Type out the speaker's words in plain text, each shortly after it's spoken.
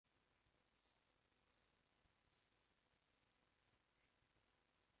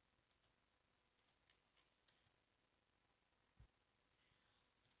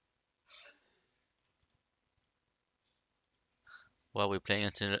While we're playing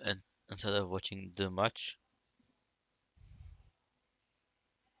instead of watching the match.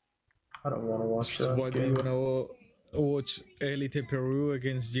 I don't want to watch that Why do you wanna watch Elite Peru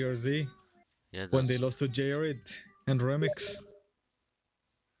against GRZ Yeah, when they that's lost to Jared and Remix?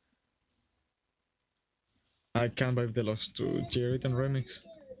 I can't believe they lost to Jared and Remix.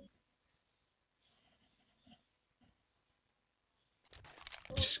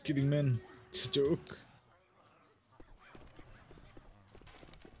 Just kidding, man. It's a joke.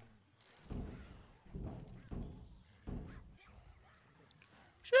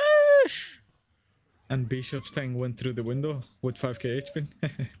 sheesh. And Bishop's tank went through the window with 5k HP.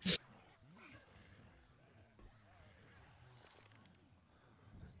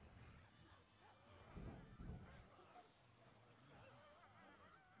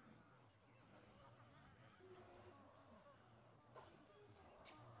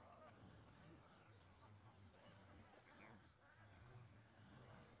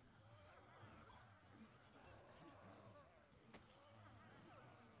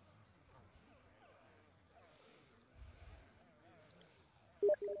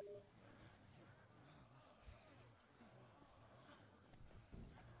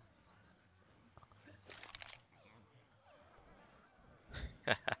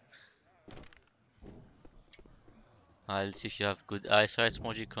 Let's see if you have good eyesight,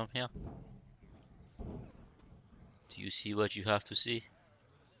 Smoji. Come here. Do you see what you have to see?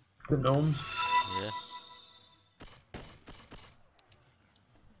 The gnome. Yeah.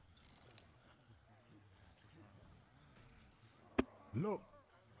 Look.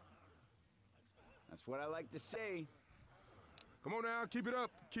 That's what I like to say. Come on now, keep it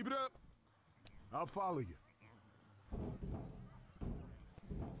up. Keep it up. I'll follow you.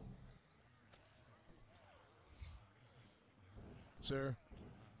 Sir.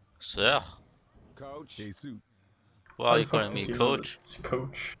 Sir. Coach. Hey, suit. Why are you calling me coach? It's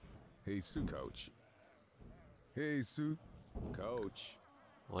coach. Hey, suit. Coach. Hey, suit. Coach.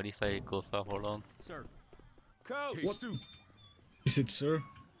 What if I go for hold on? Sir. Coach. Hey, suit. Is it sir?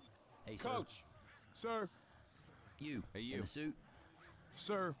 Hey, sir. Coach. Sir. You. Hey, you. In the suit.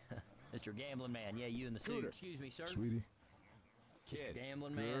 Sir. Mr. Gambling Man. Yeah, you in the suit. Scooter. Excuse me, sir. Sweetie. Mr. Kid.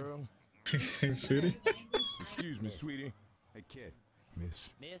 Gambling Man. Girl. Sweetie? Excuse me, sweetie. Hey, kid. Miss.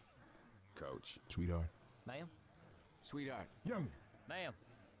 Miss. Coach. Sweetheart. Ma'am. Sweetheart. Young. Ma'am.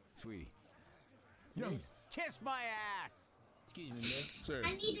 Sweetie. Young. Miss. Kiss my ass. Excuse me, miss. Sir.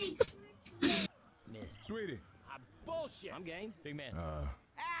 Miss. Sweetie. Bullshit. I'm game. Big man.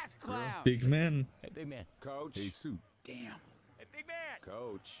 Ass clown. Big man. Hey, big man. Coach. Hey, suit. Damn. Hey, big man.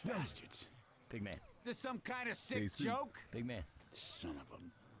 Coach. Bastards. Big man. Is this some kind of sick Hey, suit. joke? Big man. Son of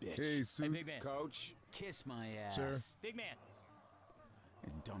a bitch. Hey, Hey, suit. big man. Coach. Kiss my ass. Sir. Big man.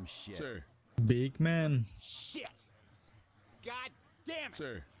 And dumb shit. Sir. Big man. Shit. God damn it.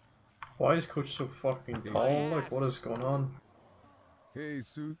 Sir. Why is coach so fucking tall? Like, what is going on? Hey,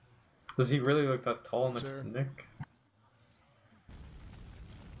 suit. Does he really look that tall next Sir. to Nick?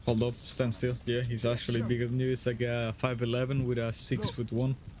 Hold up, stand still. Yeah, he's actually bigger than you. It's like a 5'11 with a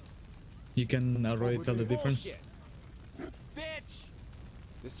 6'1". You can already tell the difference. Bullshit. Bitch.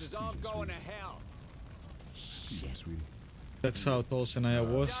 This is all going to hell. Excuse me, sweetie. That's how tall Shania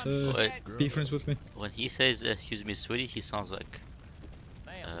was. Wait, Difference with me. when he says excuse me, sweetie, he sounds like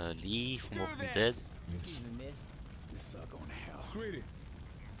Ma'am. Lee from Do Walking this. Dead. Miss. Excuse me, miss. This is all going to hell. Sweetie.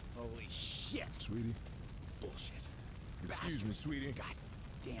 Holy shit. Sweetie. Bullshit. Excuse me, sweetie. God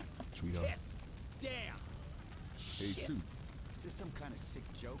damn. Sweetheart. Tits. Damn. Hey, Shit. suit. Is this some kind of sick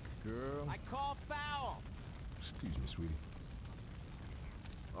joke? Girl. I call foul. Excuse me, sweetie.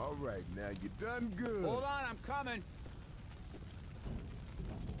 All right, now you done good. Hold on, I'm coming.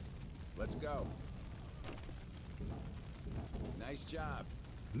 Let's go. Nice job.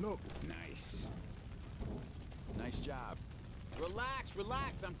 Look. Nice. Nice job. Relax,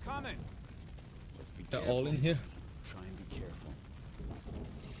 relax, I'm coming. Let's be They're careful. all in here. Try and be careful.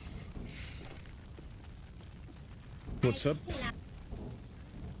 What's up?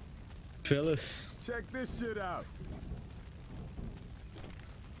 Fellas. Check this shit out.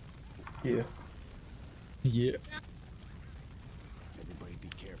 Yeah. Yeah. Everybody be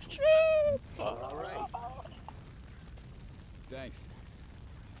careful. All right. Thanks.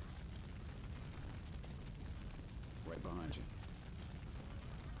 Right behind you.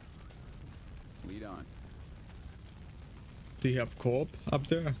 Lead on. Do you have co-op up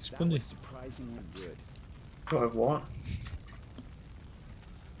there, That Spongy? was surprisingly good. Do I want?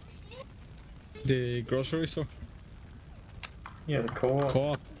 The grocery store? Yeah, the co-op.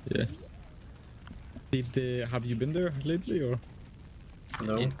 Co-op, yeah. Have you been there lately or?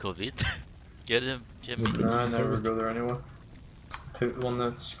 No. In COVID. Get him, Jimmy. Would- Nah, I never go there anyway. one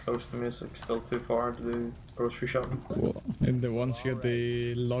that's close to me is like still too far to do grocery shopping. Well, in the ones here,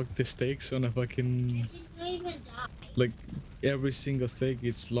 they lock the stakes on a fucking... Like, every single stake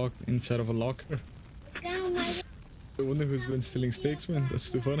is locked inside of a locker. I wonder who's been stealing stakes, man.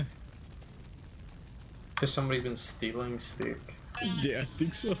 That's too funny. Has somebody been stealing steak? Yeah, I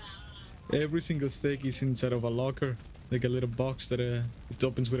think so. Every single stake is inside of a locker. Like a little box that it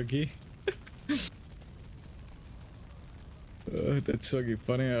opens with a key. That's fucking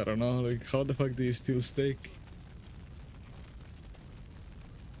funny, I don't know. Like, how the fuck do you steal steak?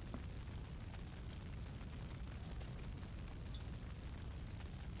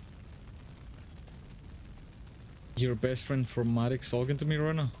 Your best friend from Maddox talking to me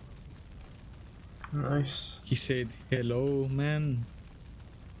right now. Nice. He said, hello, man.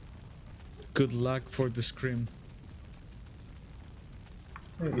 Good luck for the scrim.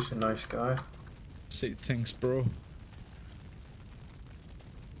 Yeah, he's a nice guy. Say thanks, bro.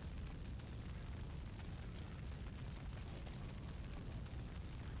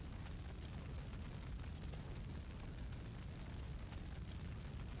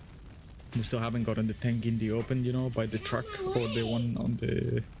 We still haven't gotten the tank in the open, you know, by the truck or the one on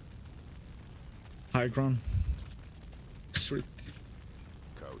the high ground. Street.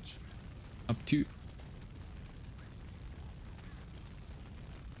 Coach. Up to you.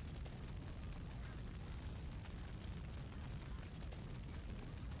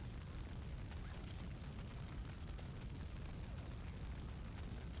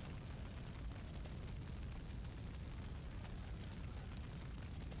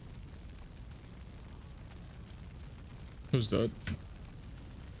 Who's that?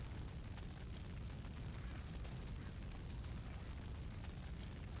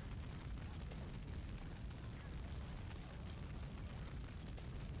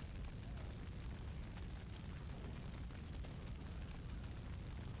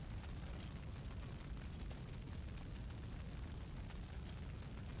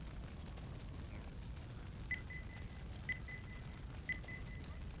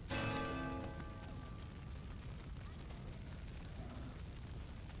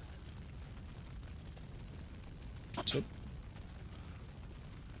 What's up?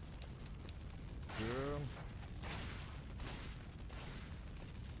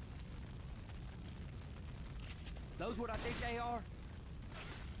 Those what I think they are?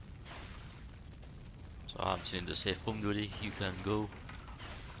 So I'm in the safe room, Goody. You can go.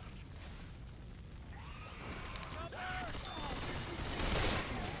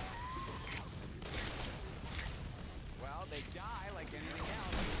 Well, they die like anything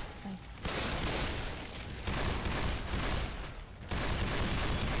else.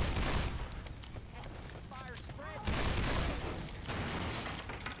 Fire spread.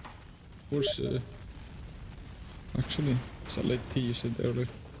 Where's actually, it's a late tea you said earlier.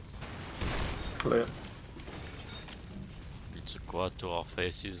 Clear. It's a quad to our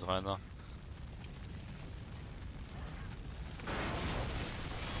faces right now.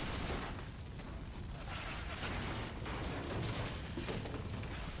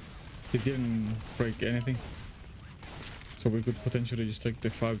 He didn't break anything. So we could potentially just take the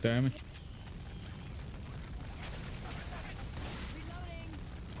 5 damage.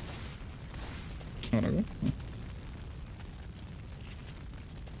 It's not a go. No.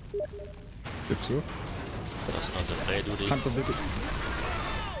 That's all. That's not a play, Goody. Hunter did it.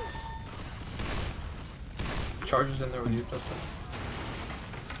 Charges in there with you, Justin.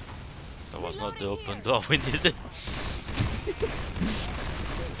 That was not the open door we needed.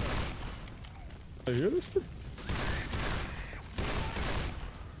 Are you listening?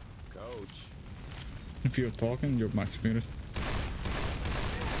 Coach. If you're talking, you're max muted.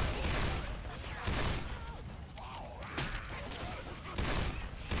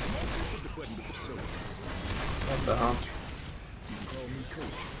 What the hell?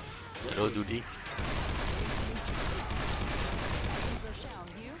 Hello, Goody.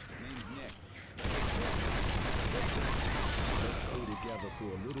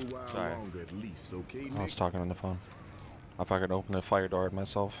 Sorry. Longer at least, okay, I was talking on the phone. If I could open the fire door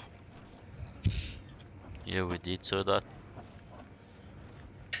myself. Yeah, we did so that.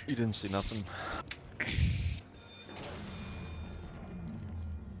 You didn't see nothing.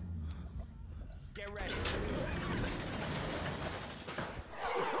 Get ready.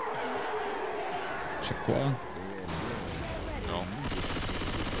 C'est quoi? No,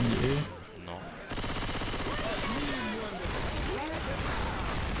 Yeah. no.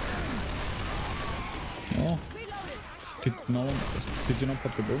 No. Did you not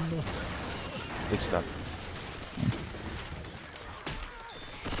put the bomb though? It's stuck.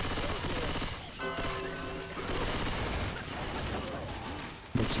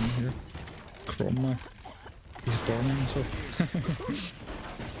 What's in here? Chroma. He's burning himself.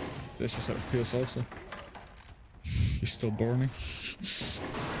 This is how it feels also. He's still burning.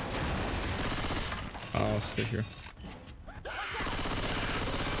 I'll stay here.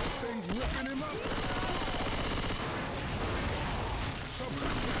 Things ripping him up.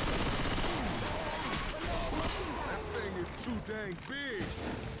 That thing is too dang big.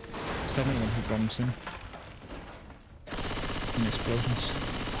 Stop me when he comes in. And explosions.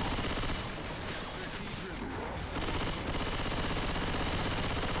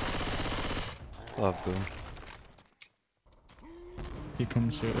 Love boom. Here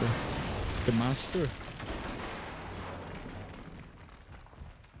comes the master.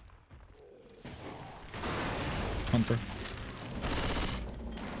 Hunter.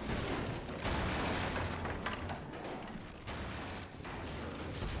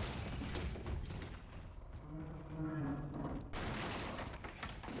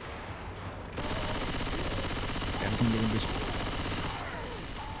 I'm doing this.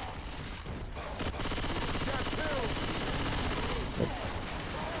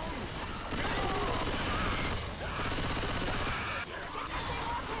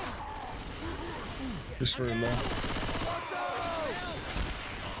 It's very low.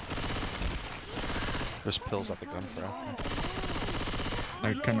 There's pills at the gun for after.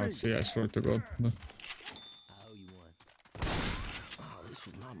 I cannot see, I swear to God. No. I owe you one. Oh, this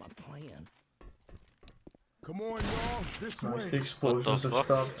was not my plan. Come on, y'all. This Nice, way. the explosions have fuck?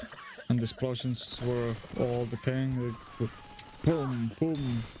 stopped. And the explosions were all the thing. Like, boom,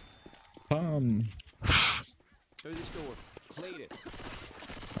 boom, bam. Through this door. Cletus.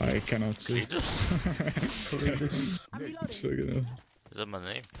 I cannot see. Cletus. It's fucking hell. Is that my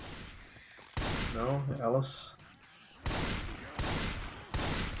name? No, Alice.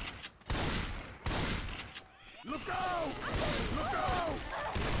 Look out! Look out!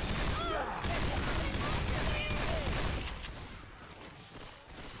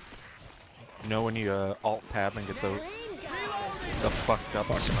 You know when you alt tab and get the fucked up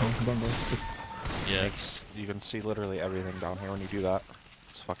Fucking smoke? hell, don't go. Yeah. You can see literally everything down here when you do that.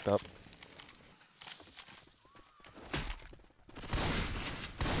 It's fucked up.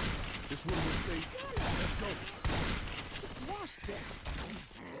 This room is safe. Let's go.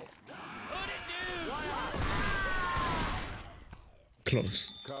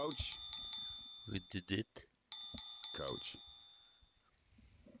 Close. Coach. We did it. Coach.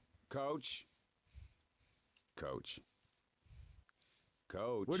 Coach. Coach.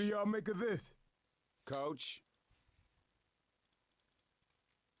 Coach. What do y'all make of this? Coach.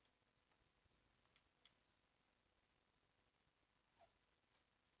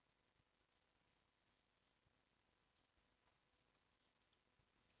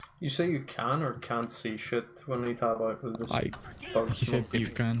 You say you can or can't see shit when you tab out with this? He said if you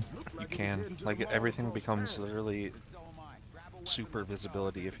can. You can. Like, everything becomes literally super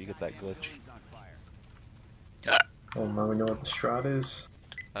visibility if you get that glitch. Well, now we know what the strat is.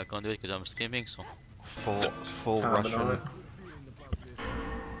 I can't do it because I'm streaming, so. Full Tabbing on it. Russian.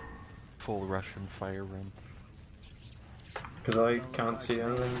 Full Russian fire room. Because I can't see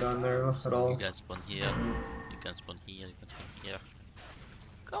anything down there at all. You can spawn here. You can spawn here. You can spawn here.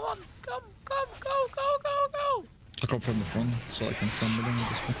 Come on, come, go, go! I come from the front, so I can stand with him at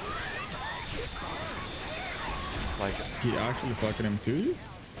this point. Like, He actually fucking him to you?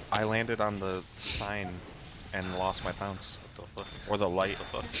 I landed on the sign and lost my bounce. What the fuck? Or the light.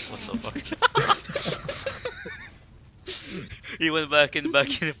 What the fuck? He went back in the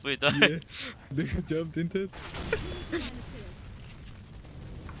foot. Yeah. They jumped into it.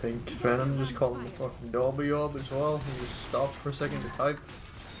 I think Venom just called him the fucking Dobby Ob as well. He just stopped for a second to type.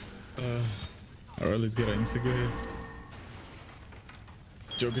 Alright, let's get an insta-kill here.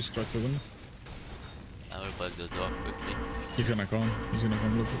 Joker strikes the window. I will back the door quickly. He's gonna come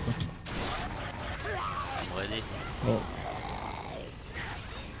look at them. I'm ready. Oh.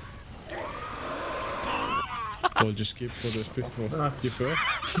 Well, just skip for the speed. Oh, you fell?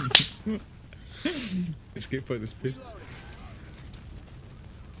 Skip for the speed.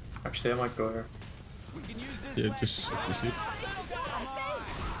 Actually, I might go here. Yeah, just see it.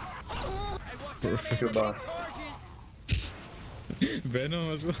 Perfect. Goodbye.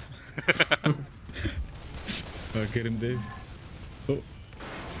 Venom as well. Get him, Dave. Oh,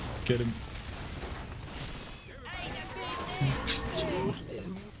 get him.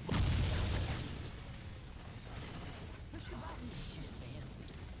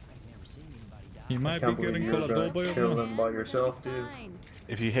 He might be Can't believe getting you're called a gonna doughboy. kill them by yourself, dude.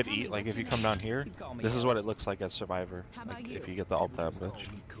 If you hit E, like if you come down here, this is what it looks like as Survivor. Like if you get the alt tab glitch.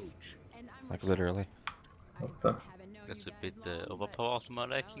 Like literally. What the? That's a bit overpowered to my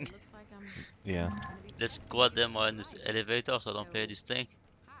liking. Yeah. Let's squad them on this elevator so I don't play this thing.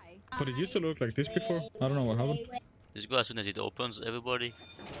 But it used to look like this before. I don't know what happened. Just go as soon as it opens, everybody.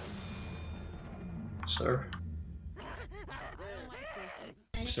 Sir.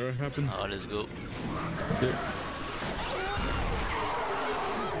 Sure happened. Oh, let's go. Yeah.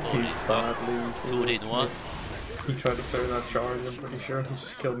 Holy He's fuck. badly. 2 in 1. He tried to clear that charge, I'm pretty sure. He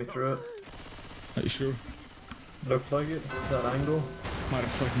just killed me through it. Are you sure? Looked like it, that angle. Might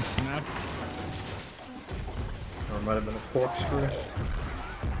have fucking snapped. Or it might have been a corkscrew.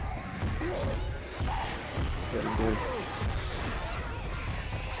 Yeah, dude.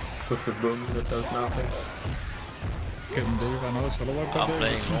 With the boom that does nothing. Couldn't do it. I know solo wipe I'm there.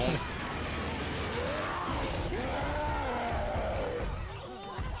 playing long.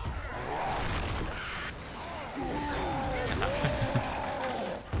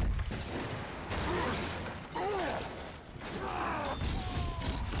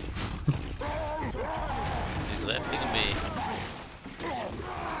 He's lefting me.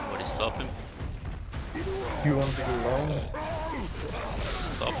 Somebody stop him. You want to go long?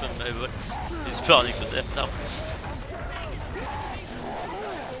 Stop him, everybody. He's planning to death now.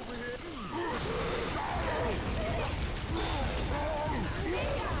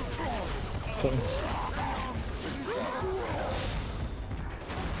 Points.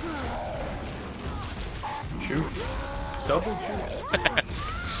 Shoot. Double shoot. I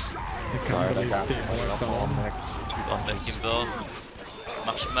can't Alright, I believe got they it. wiped I'll down. next. Don't make him burn.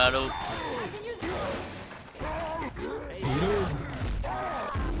 Marshmallow.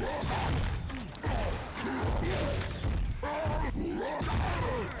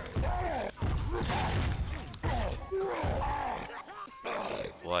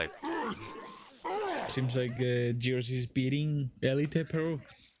 Wipe. Seems like Jersey's beating Elite Peru.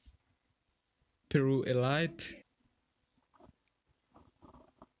 Peru Elite.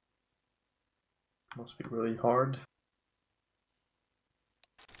 Must be really hard.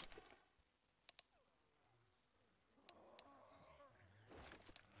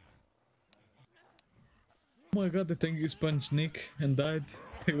 Oh my god, the thing is punched Nick and died.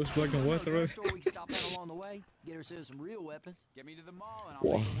 He was black and white already. Get me to the mall and I'll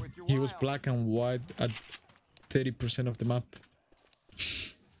Wow. make it worth your He was while. black and white at 30% of the map.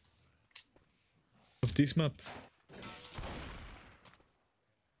 Of this map.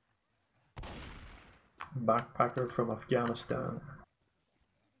 Backpacker from Afghanistan.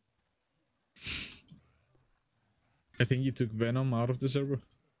 I think he took Venom out of the server.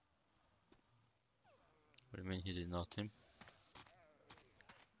 What do you mean he did not him?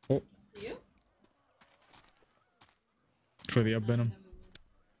 Oh. You? Try the up Venom.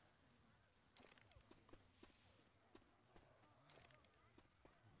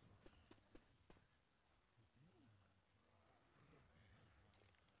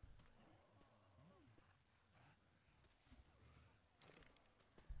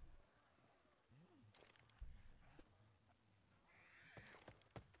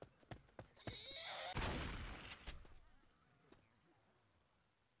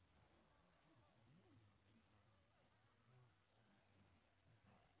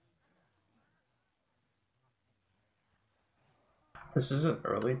 This is an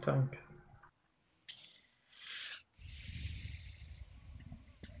early tank.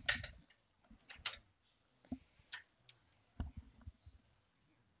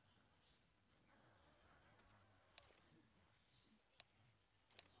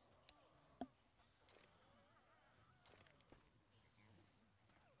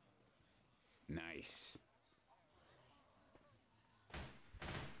 Nice.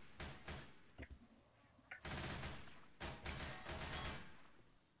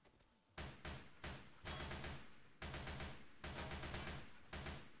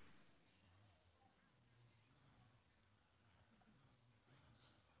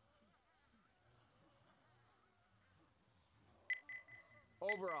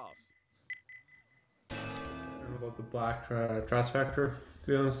 Overalls. About the black trash factor,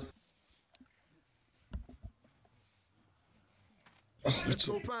 to be honest. Oh, Let's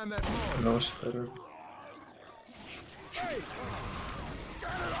go find that mall. No splitter.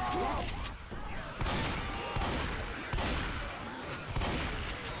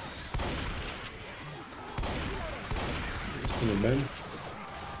 Men.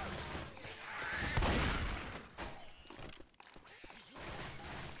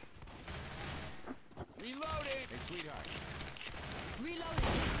 Reloading. Hey, sweetheart.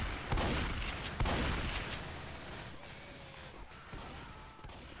 Reloading.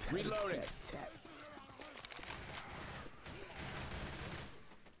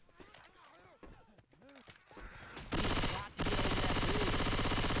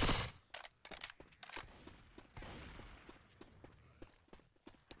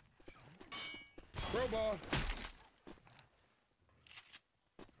 Crowbar.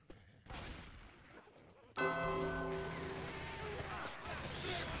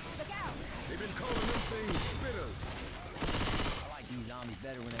 They've been calling them things spitters. I like these zombies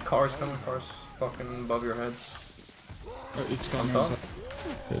better when they Cars coming, cars fucking above your heads. It's coming On on the top? side.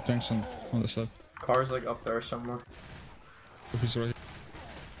 Yeah, tanks on the side. Cars like up there somewhere. If he's right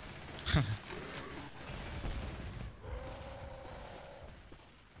here.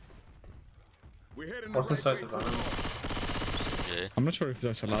 We're heading What's the inside right the way to van? Okay. I'm not sure if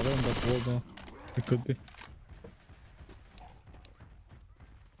there's a ladder on that wall though. It could be.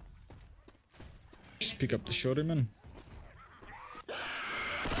 Just pick up the shorty man.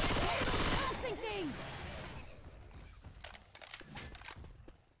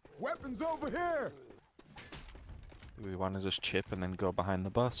 Weapons over here. Do we want to just chip and then go behind the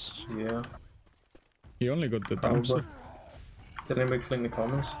bus? Yeah, He only got the probably. dumpster. Did anybody clean the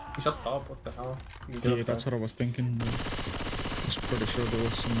commons? He's up top, what the hell? You can get Yeah, up that's there. what I was thinking. I was pretty sure there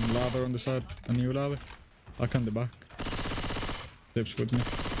was some ladder on the side. A new ladder. I'll come the back. Tips with me.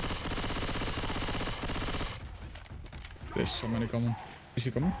 There's so many coming. Is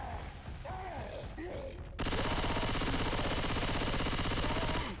he coming?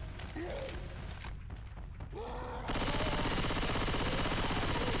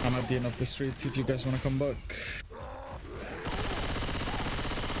 I'm at the end of the street if you guys want to come back.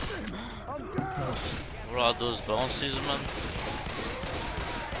 Nice. What are those bounces, man?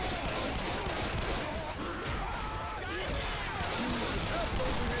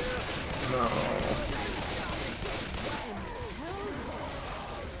 No.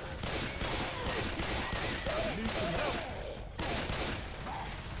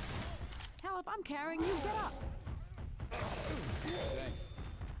 Help, I'm carrying you. Get up. Thanks.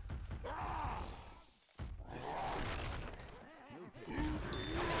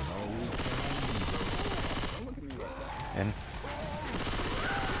 And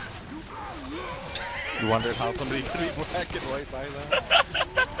you wondered how somebody could be black and white by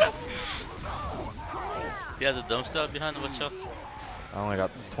that? He has a dumpster behind, watch out. I only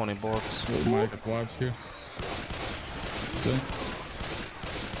got 20 bullets. Oh my god, here. So,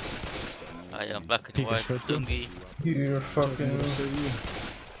 I am back in Take a white, shotgun. Dungy. You're fucking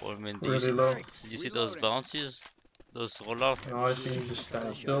Or I mean, really low. did you see those bounces? Those rollout? No, I seen you just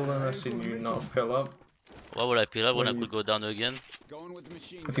stand still and I seen you not pill up. Why would I peel up when I Well, could go down again? Going with the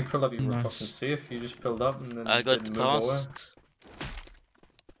machine. If you pulled up, you were Nice. fucking safe. You just pulled up and then I got didn't move away. passed.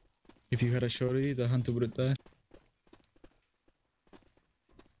 if you had a shorty, the hunter would have died.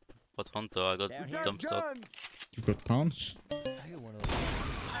 What hunter? I got Down here. dumped up. You got pounds. I hear one of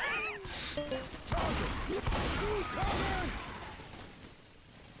those.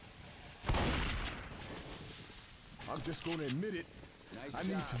 I'm just gonna admit it. Nice I job.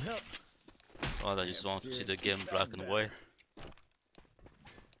 need some help. Oh, I just want to see the game black and white.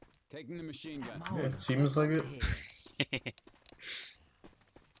 Taking the machine gun. Yeah, it seems like it.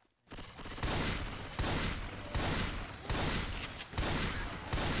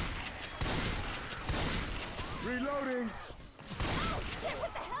 Reloading.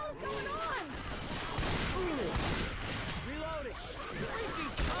 What the hell is going on? Reloading.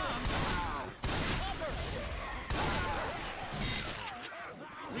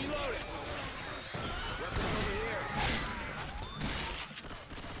 Reloading. Weapons over here.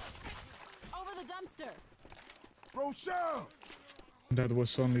 Over the dumpster. Rochelle. That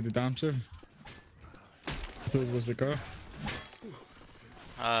was only the dumpster. I thought it was the car.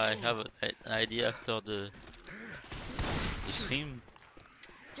 I have an idea after the stream.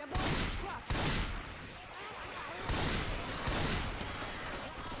 Jump on the truck.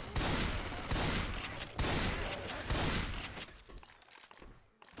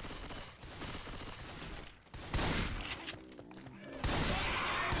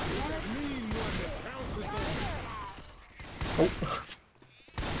 Oh,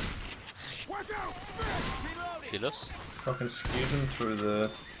 Watch out. Kill us. fucking skewed him through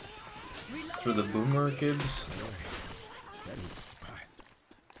the boomer gibbs.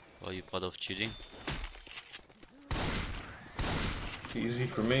 Are you proud of cheating? Easy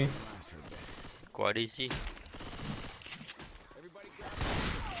for me. Quite easy.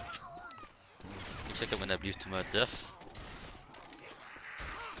 Looks like I'm gonna bleed to my death.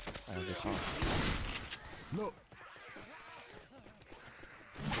 Look.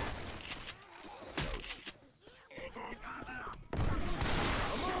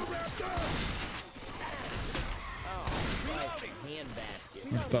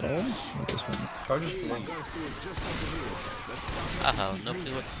 Is that all? Or this one? Charges blink. I have no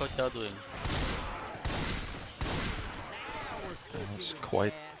clue what the fuck they're doing. It's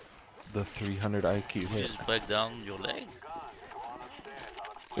quite the 300 IQ You hit. just break down your leg?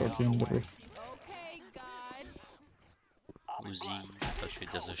 Jockey on the roof. Okay, God. Uzi. Actually,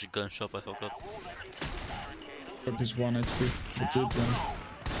 there's a gun shop, I forgot. But he's 1 HP. But dude,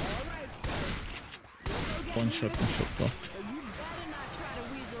 one shot though. You better not try to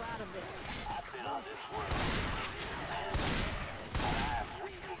weasel out of this.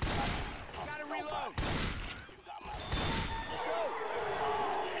 Gotta reload.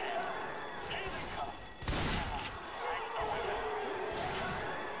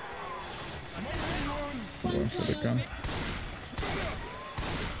 Going for the gun.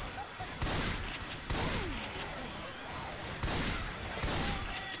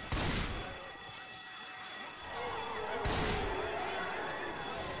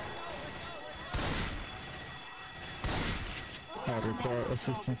 I require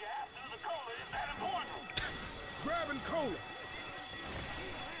assistance. Grabbing cola.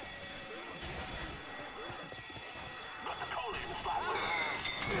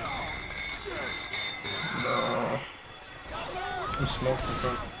 No. I'm smoked in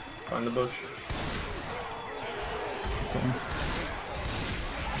front. Behind the bush. Going.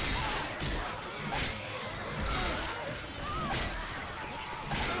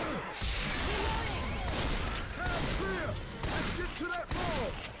 Let's get to that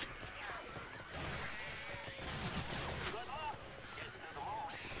ball.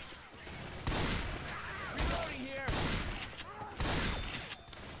 Reloading here.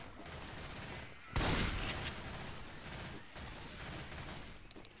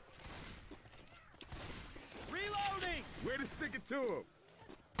 Reloading. Way to stick it to him.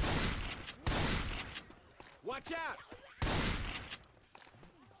 Watch out.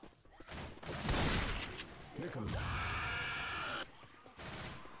 Nicholas.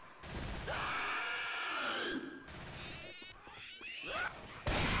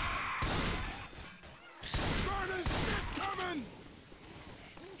 Burning shit coming.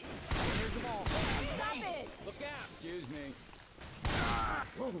 Here's the ball. Stop it! Look out. Excuse me.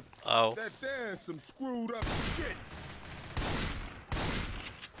 Whoa, Oh. that there's some screwed up shit.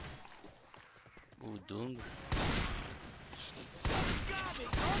 Ooh, Dung. Something's got me.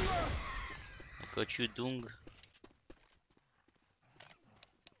 I got you, Dung.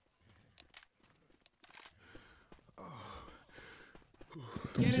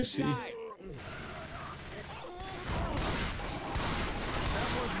 Come Get to see. inside. That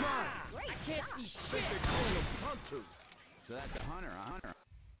was mine. I can't see shit. They call them hunters. So that's a hunter.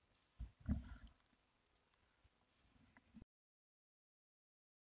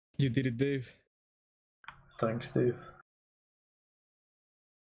 You did it, Dave. Thanks, Dave.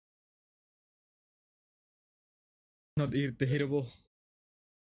 Not irritable.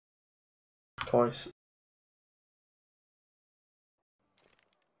 Twice.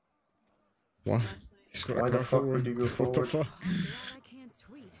 What? He's got a Why the car fuck forward. would you go What the forward? fuck? I'm glad I can't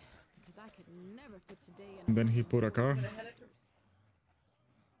tweet, because I could never fit today in And then he put a car.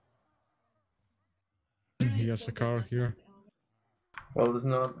 And he has a car here. Well, there's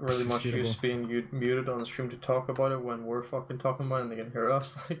not really This is much use suitable. being muted on the stream to talk about it when we're fucking talking about it and they can hear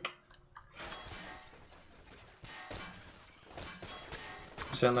us, like.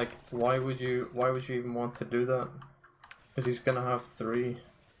 I'm saying, like, why would you even want to do that? Because he's gonna have 3.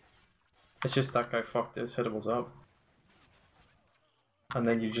 It's just that guy fucked his hittables up. And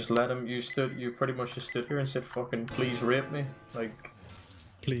then you just let him, you pretty much just stood here and said, fucking, please rape me. Like,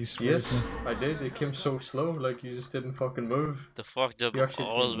 Please. yes, rape me. I did. It came so slow, like, you just didn't fucking move. The fuck, the You actually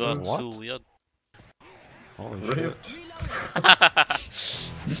calls were moved. What? too weird. Holy shit. Raped.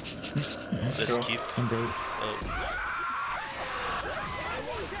 Let's go. keep. I'm great. Oh.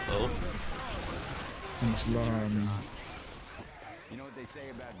 Oh. Thanks a lot. You know what they say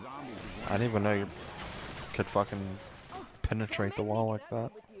about zombies? I didn't even know you could fucking penetrate the wall like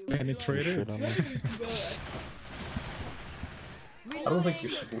that. Penetrated. Shit on me. I don't think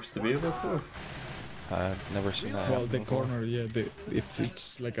you're supposed to be able to. I've never seen that Well, happen the before. corner, yeah,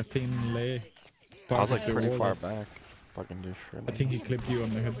 it's like a thin lay. I was Part like of the pretty wall far that- back. Fucking just shit. I think he clipped you on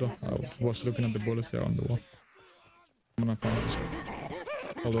the head though. I was looking at the bullets there on the wall. I'm gonna point this way.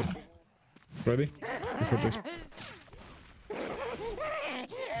 Hold up. Ready? For this.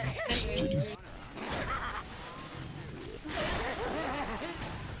 Cheating.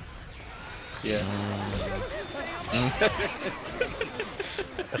 Yes.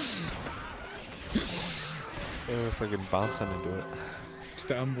 Fucking bouncing into it.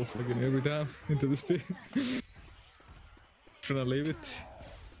 Stumble fucking every time into the speed. Trying to leave it.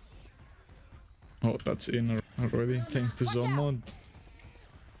 Oh, that's in already. Thanks to Zone mod.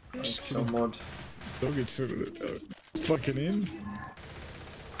 Thanks so much. Look, it's fucking in.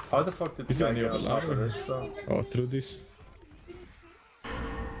 How the fuck did the Is there guy any get other on top of ladder? this though? Oh, through this.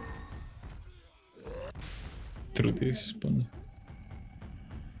 Through this, but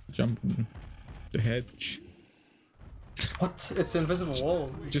jump on the hedge. What? It's an invisible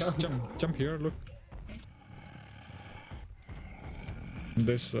wall. You Just can't. jump here, look.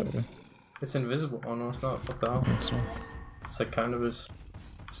 This, It's invisible. Oh no, it's not. What the hell? that's not. It's like kind of is.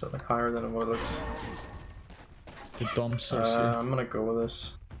 It's like higher than what it looks. The dumps are here. I'm gonna go with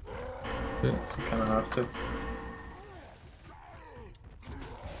this. Yeah. So you kind of have to.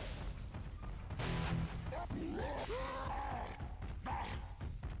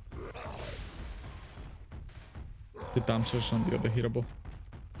 The dancers on the other hittable.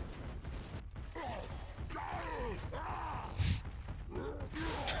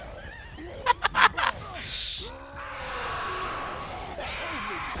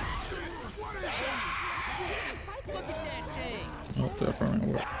 Oh, they're running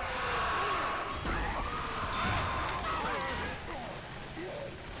away.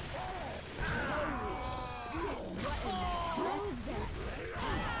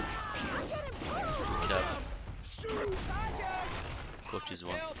 Cap. Coaches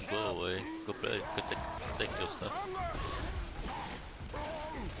want to go away. Go play. Go take your stuff.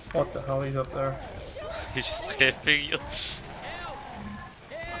 What the hell? He's up there. He's just helping you.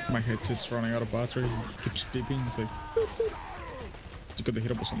 My head's just running out of battery. It keeps beeping. It's like. You got the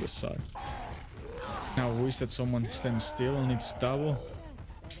hittables on this side. Now I wish that someone stands still and it's double.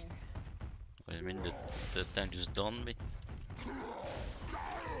 What do you mean the tank just done me?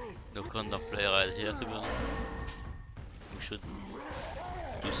 No contact play right here to be honest. We should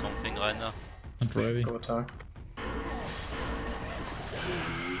do something right now. Not ready. Go attack.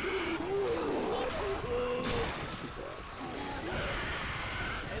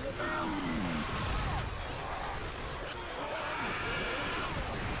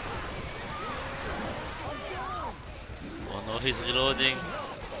 Oh no, he's reloading.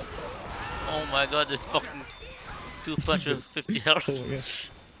 Oh my god, it's fucking 2 punch of 50 health. Oh yeah.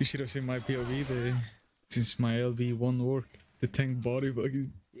 You should have seen my POV since my LV won't work. The tank body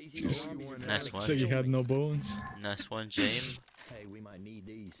fucking just Nice one. so you had no bones. Nice one, James. Hey, we might need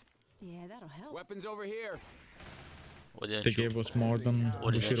these. Yeah, that'll help. Weapons over here. What didn't They you, gave us more than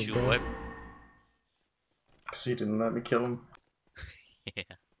what we didn't should you have got. wipe? Cause he didn't let me kill him. Yeah.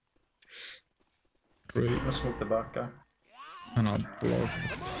 Really. I'm gonna smoke the back guy. And I'll block.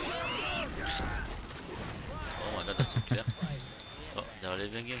 Oh my god, that's so clear. Oh, they're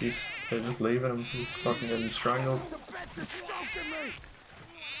leaving him. They're just leaving him. He's fucking getting strangled.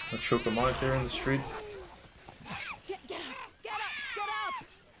 I'll choke him out there in the street. Get up! Get up! Get up!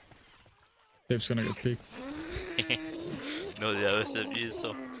 Dave's gonna get picked. No, they are SMGs,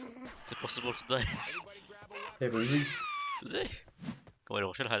 so c'est possible to die. Hey, Uzis. Do they? Come on,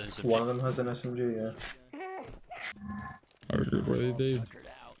 Rochelle had an SMG. One of them has an SMG, yeah. Are you ready, Dave?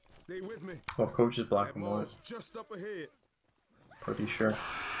 Stay with me. Well, coach is black and white. Mall's just up ahead. Pretty sure.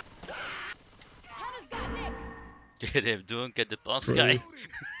 Hunter's got Nick! Get him, don't get the boss Really? guy.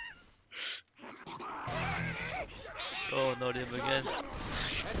 Oh, not him again.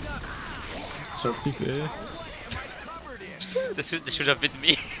 So, He's there. They should have been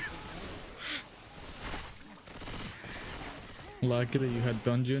me. Luckily you had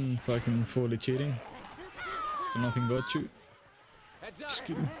dungeon fucking fully cheating. So nothing got you. Just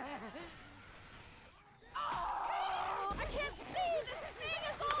kidding. Oh, I can't see! This thing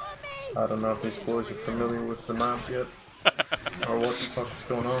is on me! I don't know if these boys are familiar with the map yet. Or what the fuck is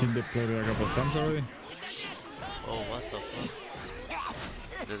going I on. think they played like a couple of times already. Oh, what the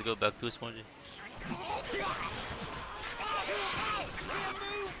fuck? Let's go back to Spongy.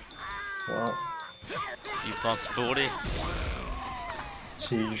 Wow. You can't sport it.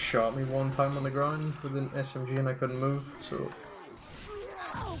 See, he just shot me one time on the ground with an SMG and I couldn't move, so...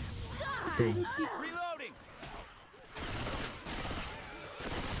 Boom. Reloading.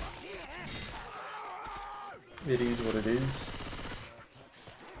 It is what it is.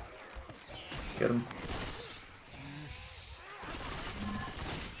 Get him.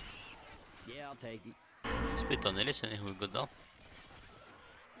 Yeah, I'll take it. Spit on Ellis and he will go down.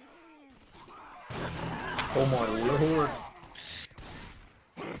 Oh my lord.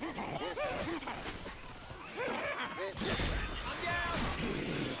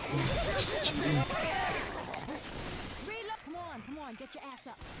 Reload! Come on, get your ass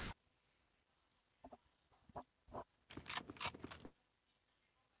up.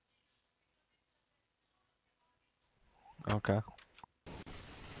 Okay.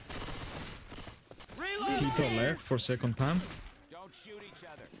 Keep alert for second time. Don't shoot each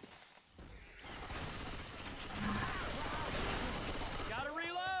other. Gotta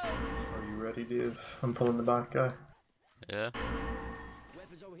reload. ready, Dave. I'm pulling the back guy. Yeah.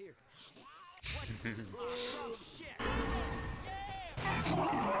 Weapons over here.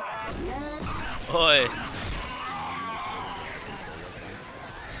 Oi!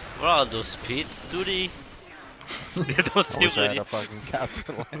 What are those speeds, duty? They don't I seem wish I had ready. a fucking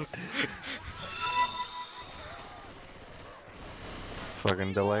capitalize.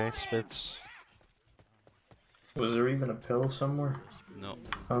 Fucking delay spits. Was there even a pill somewhere? No.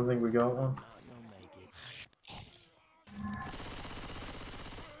 I don't think we got one.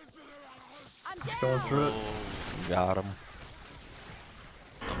 Just going through it. Oh, Got him.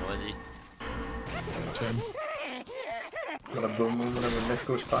 I'm ready. Same. Gonna boom him whenever Nick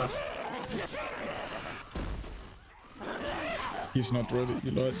goes past. He's not ready,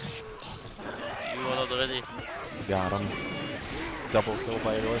 you know it. You are not ready. Got him. Double kill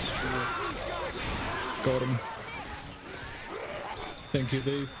by yours. Got him. Thank you,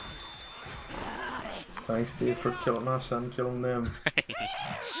 Dave. Thanks, Dave, for killing us and killing them.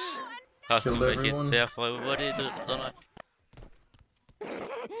 Has to Killed make everyone. it fair for everybody, don't I?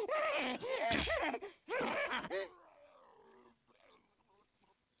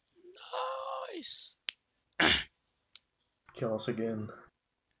 Nice! Kill us again.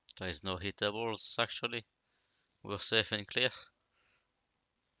 There is no hitables actually. We're safe and clear.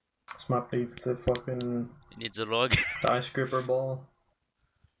 This map needs the fucking It needs a log. die scraper ball.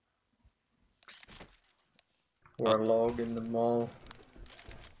 Or a log in the mall.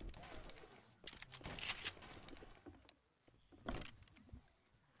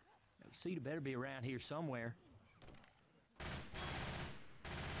 Cedar better be around here somewhere.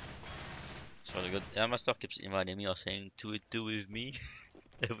 It's really good. Yeah, my stuff keeps inviting me or saying do with me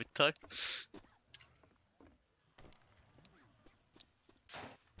every time.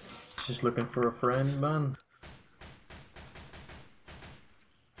 Just looking for a friend, man.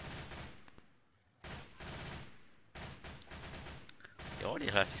 He already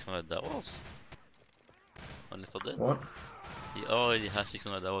has 600 hours. On Left 4 Dead. What? He already has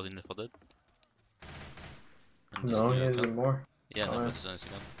 600 hours in Left 4 Dead. And this No, new he account. isn't more. Yeah, no, Oh, but it's on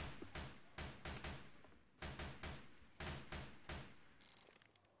Instagram.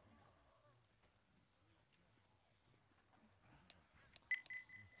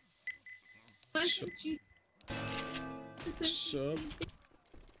 Sup?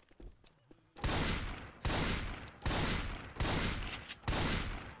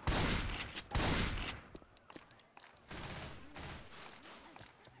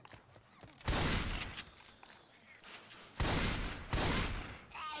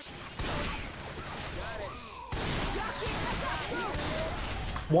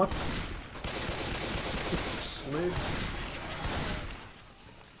 What? Slid.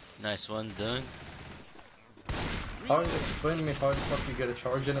 Nice one, done. How explain to me how the fuck you get a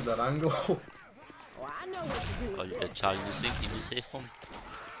charge in at that angle? Oh, I know what to do. How you get charged in the sink in the safe room?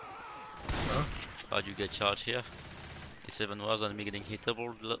 Huh? How do you get charged here? It's even worse than me getting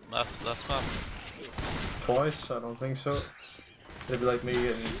hittable last map. Twice? I don't think so. It'd be like me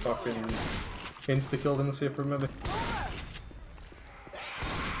getting fucking insta-killed in the safe room, maybe.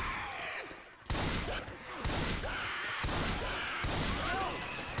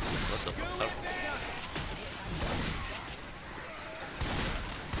 What the fuck?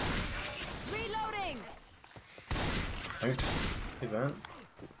 Reloading. Thanks. Event.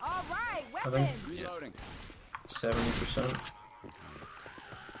 All right, I weapon. think Reloading. 70%.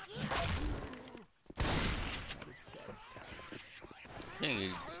 I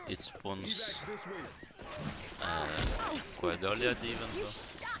think it spawns This way. quite early at the event You though.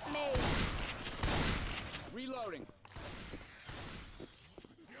 shot me. Reloading.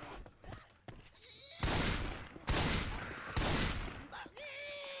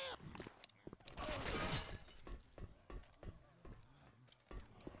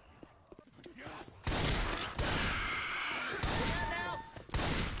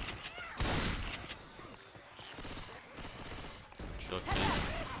 Shot me.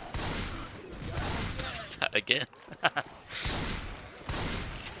 Again.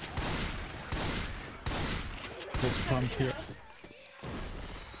 This pump here.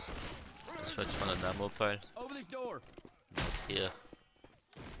 Let's fetch one an ammo pile. Over this door. Here.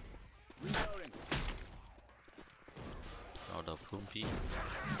 Reloading. Out of Pumpy.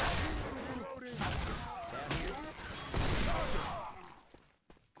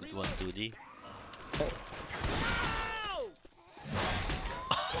 Good one, Duty.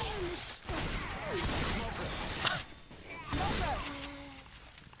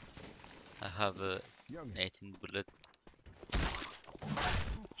 I have a 18 bullet.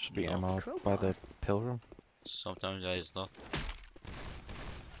 Should be ammo by the pilgrim. Sometimes there is not.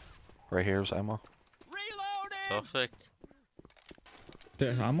 Right here's ammo. Perfect.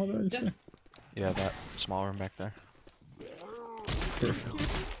 There's ammo there, you say? Yeah, that small room back there.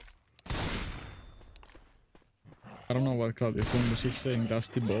 Perfect. I don't know what card this one, but she's saying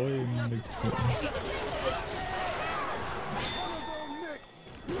Dusty Boy and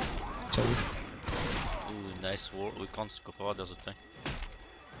sorry. Ooh, nice wall. We can't go forward, there's a thing.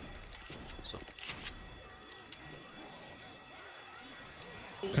 So.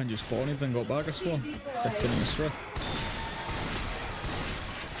 Can you spawn it and go back as well? That's an extra.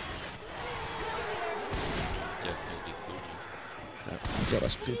 Definitely cool. Got a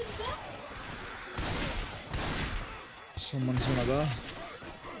speed. Someone's gonna die.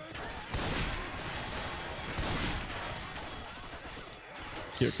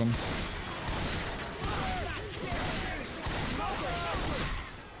 Here come.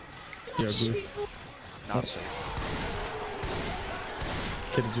 Yeah, good. Not safe.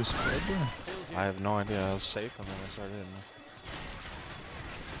 Did it just spread there? I have no idea. I was safe and then I started in there.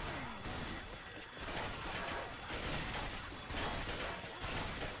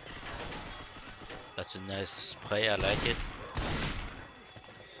 That's a nice spray, I like it.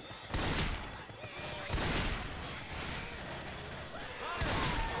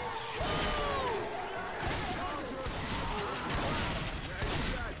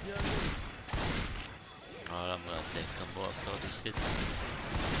 Alright, I'm gonna take combo after this hit.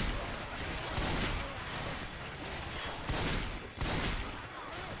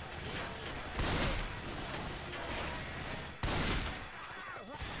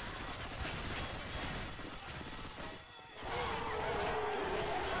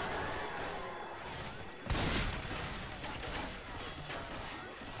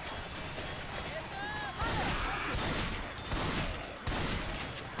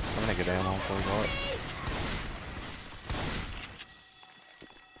 I'm gonna get ammo before we go up.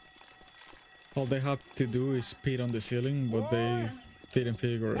 All they have to do is speed on the ceiling, but they didn't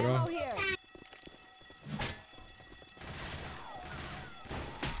figure it out.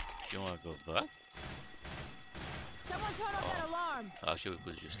 You wanna go back? Someone turn off that alarm. Actually,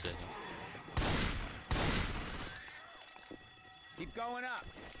 we could just stay here. Keep going up.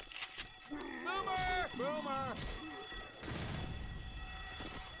 Boomer! Boomer!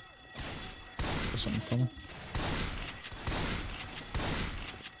 There's someone coming.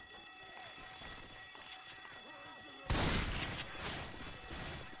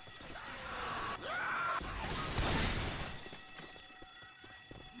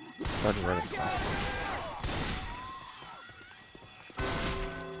 Started right at the top.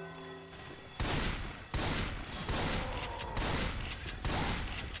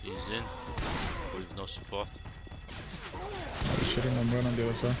 He's in. With no support. I'm shooting one run on the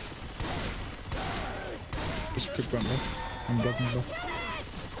other side. Just keep going back. I'm blocking back.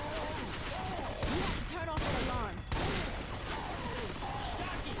 Turn off that alarm.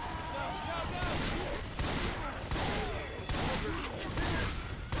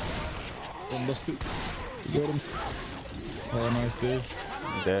 Lost it. Got him. Oh, nice dude.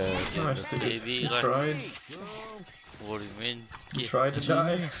 Dead. Nice, dude. Baby, You right. tried. What do you mean? You tried to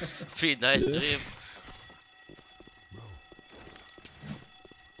die. Be nice to him.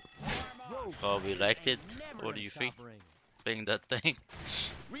 Probably liked it. What do you think? Playing that thing?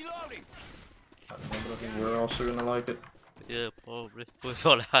 Reloading! I think we're also gonna like it. Yeah, probably. With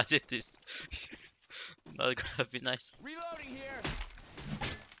all as it is. Not gonna be nice. Reloading here!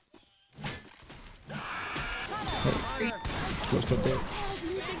 Close the door.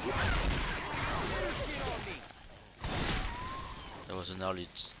 That was an early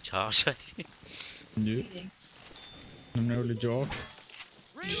charge, I think. Yeah. An early jog.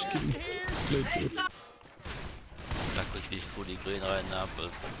 Just kidding. Play good. That could be fully green right now,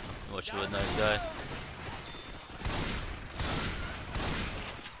 but not sure, a nice guy.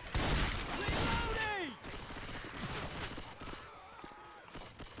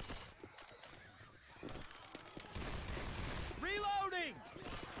 Reloading!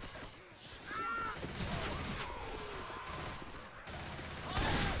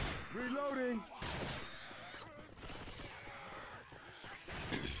 Reloading.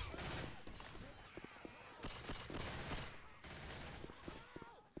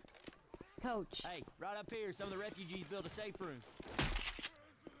 Coach. Hey, right up here, some of the refugees built a safe room.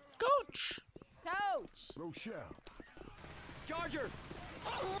 Coach! Coach. Rochelle. Charger!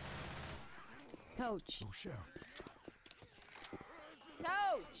 Coach. Rochelle.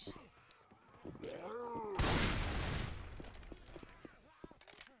 Coach.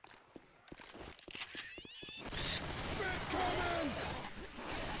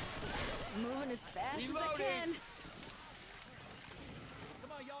 Moving as fast as I Reloading. can.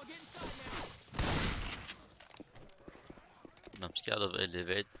 Come on, y'all, get inside! scared of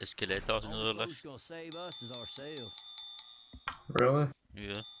escalators in real life. Who's gonna save us is ourselves. Really?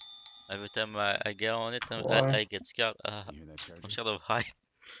 Yeah. Every time I get on it, Why? I get scared. You hear that charger? I'm scared of height.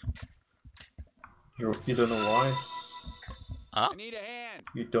 You don't know why? Huh? I need a hand.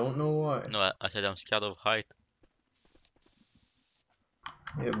 You don't know why? No, I said I'm scared of height.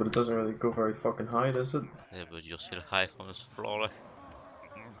 Yeah, but it doesn't really go very fucking high, does it? Yeah, but you're still high from this floor, like.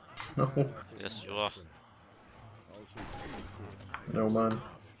 No. Yes, you are. No, man.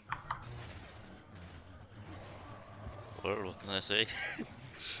 Well, what can I say?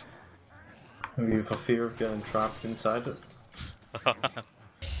 You have a fear of getting trapped inside it.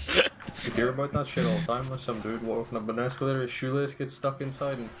 You hear about that shit all the time with some dude walking up an escalator, his shoelace gets stuck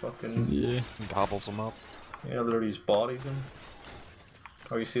inside and fucking... Yeah. Gobbles them up. Yeah, literally his body's in.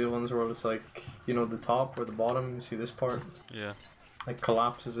 Or you see the ones where it's like, you know, the top or the bottom, you see this part? Yeah. Like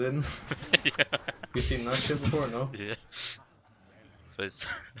collapses in. Yeah. You seen that shit before, no? Yeah. But it's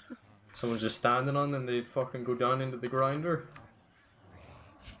Someone's just standing on and they fucking go down into the grinder.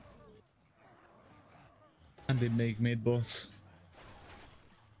 And they make meatballs.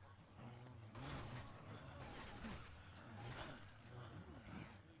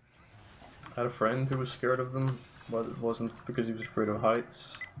 I had a friend who was scared of them, but it wasn't because he was afraid of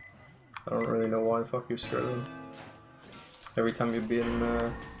heights. I don't really know why the fuck he was scared of them. Every time you'd be in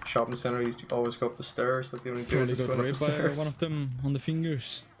a shopping center, you'd always go up the stairs, like the only dude Probably that's got going up the raped by stairs. one of them on the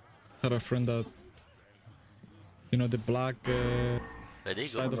fingers. Had a friend that, you know, the black there you go.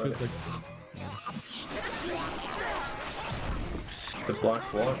 side of it, like, The black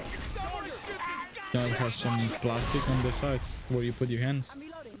what? yeah, it has some plastic on the sides where you put your hands. I'm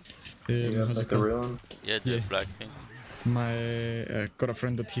reloading. Yeah, how's it like the called? real one. Yeah, the Yeah. black thing. My got a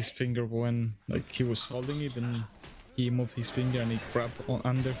friend that his finger when like he was holding it and he moved his finger and he grabbed on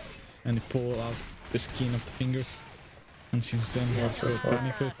under and he pulled out the skin of the finger, and since then he has got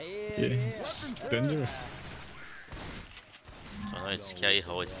panicked. Yeah, it's dangerous. So now it's scary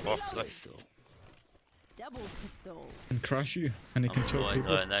how it works, like. Double pistols. And crush you and it can I'm choke going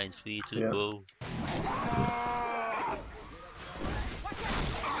people. 9 3 to Yeah. go.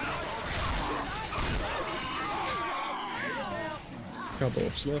 Couple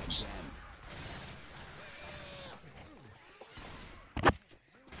of slugs.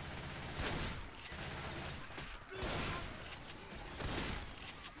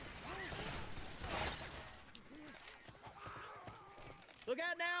 Look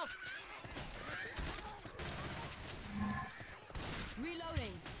out now!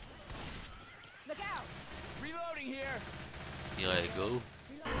 Reloading. Look out. Reloading here. Here I go.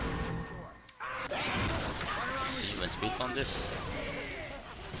 Did you even speak on this?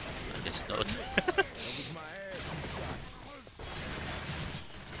 I guess not. That was my ass.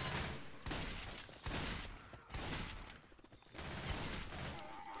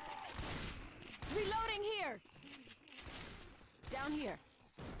 Reloading here. Down here.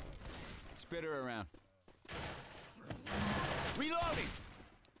 Spit her around. Reloading.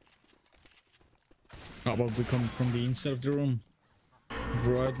 How about we come from the inside of the room?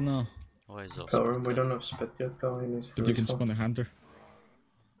 Right now. Why is Tell him we don't have spit yet though, he needs to But you can respawn. spawn a hunter.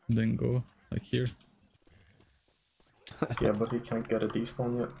 And then go like here. Yeah, but he can't get a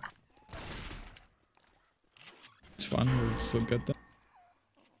despawn yet. It's fun, we'll still get them.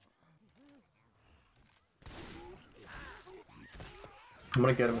 I'm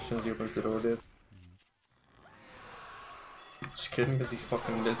gonna get him as soon as he opens the door, dude. Just kidding, because he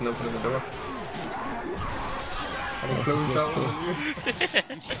fucking isn't opening the door. And he closed that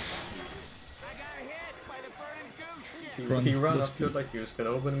one. He ran close up to it like he was gonna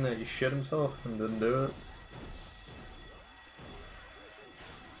open it, he shit himself and didn't do it.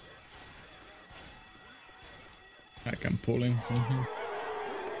 I can pull him from here.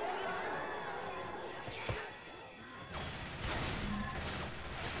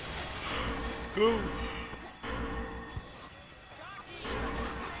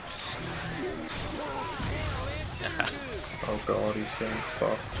 Oh god, he's getting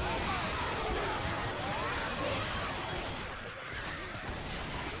fucked.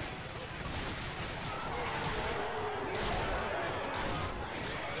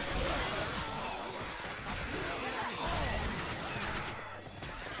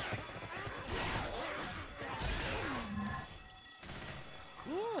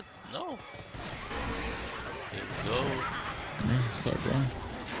 What? No. Here we go. Yeah, start going.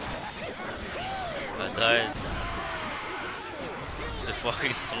 I died. It's a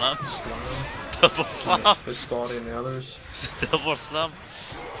fucking slam. Slam. Double And slam. he spits body in the others. It's a double slam.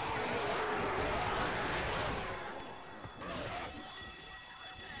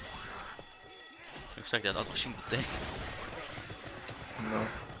 Looks like they're not pushing the thing. No.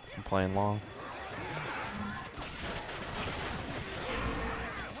 I'm playing long.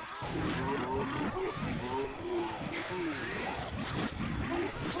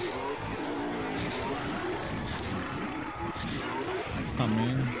 I'm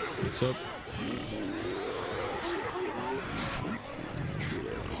in. What's up?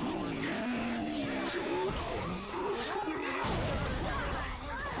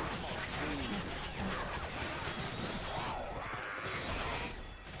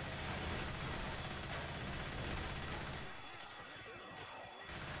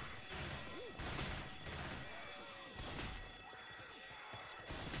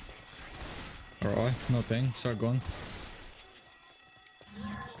 Alright, no thing. Start going.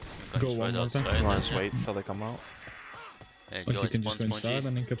 Go Guys one right more time. outside. You want and, to wait until they come out? yeah, Like Joy you can just go spawns inside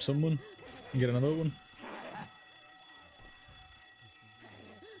and link up someone and get another one.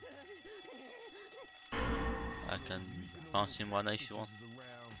 I can bounce him one if you want.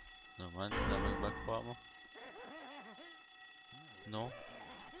 No man, that back for armor. No,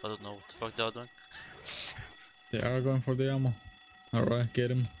 I don't know what the fuck they are doing. They are going for the ammo. Alright,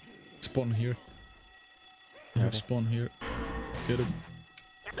 get him. Spawn here. You have Okay. spawn here. Get him.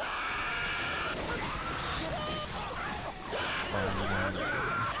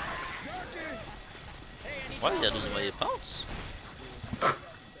 Why are they losing my pounds?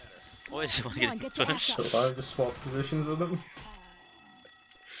 Why is he Come on, getting get your ass punched? So I just swap positions with him.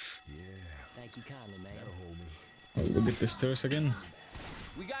 Thank you kindly, man. Oh, we'll get the stairs again.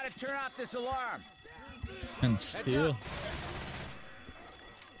 We gotta turn off this alarm. And steal.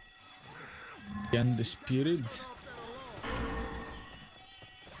 The undisputed.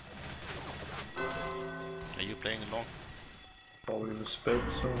 Are you playing long? Probably the spit,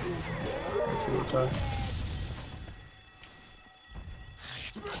 so let's do a try.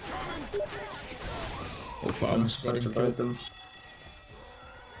 Oh, I almost got Trying to him bite killed. them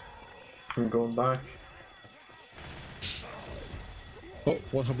from going back. Oh,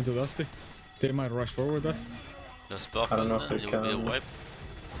 what happened to Dusty? They might rush forward, Dusty. That's buff, I don't know isn't if it? they It will be a can. wipe.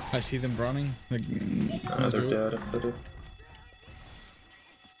 I see them running. Like, They're dead if they do.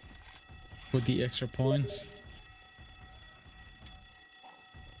 with the extra points.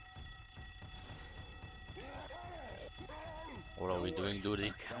 What are we doing,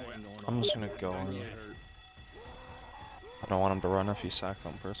 duty? I'm just gonna go in. I don't want him to run if he sacked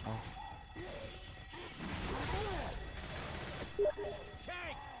on first one.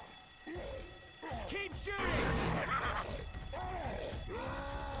 Keep shooting.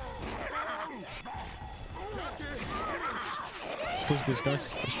 Push these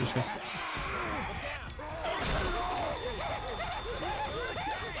guys. Push these guys.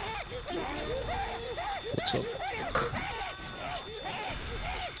 What's up?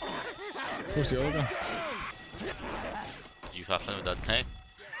 Where's the other guy? Did you have fun with that tank?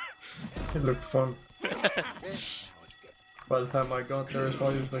 It looked fun. By the time I got there, his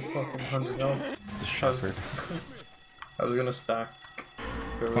value was like fucking 100 health. The shepherd. I was gonna stack.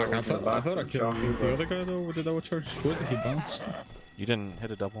 Fuck, I thought I killed the other guy though with the double charge. Where did he bounce? You didn't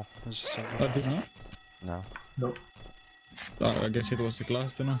hit a double. It was just single. I did not. No. Nope. I guess it was the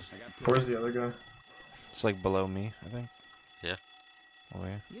glass, didn't I? Where's the other guy? It's like below me, I think. Yeah. Oh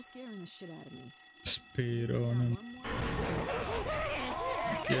yeah. You're scaring the shit out of me. Speed on him. One more.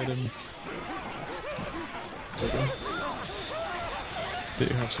 Get him. Okay. Do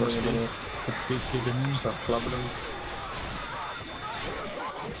you have some Putting him speed? in Put big kid in him. Start clubbing him.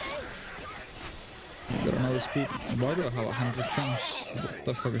 Got another speed. Why do I have 100 jumps? What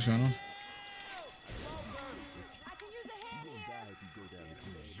the fuck is going on?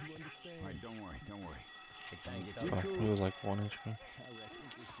 Alright, don't worry, don't worry. Fuck, he was like 1 HP.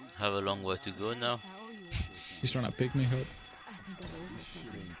 Have a long way to go now. How are you? He's trying to pick me. Help. I think I will have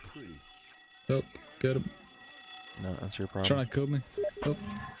something. Help. Get him. No, that's your problem. Trying to kill me. Help.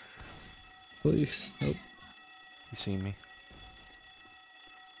 Please. Help. You see me.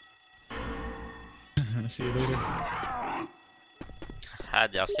 See you later. Ah,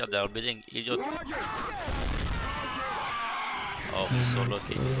 they are scared, they are bleeding, idiot. Oh, he's so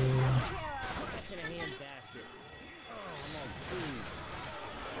lucky. God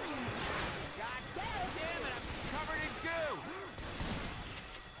damn it, I'm covered in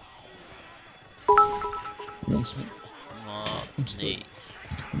goo. Wants me. Oh, I'm still- nee.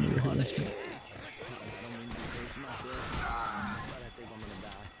 Never he wants me.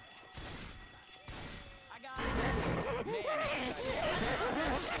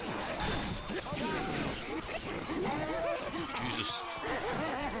 Jesus.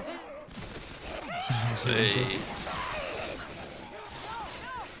 Hey.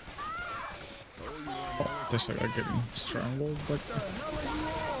 Just like getting strangled, but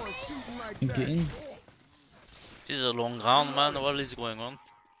again. This is a long round, man. What is going on?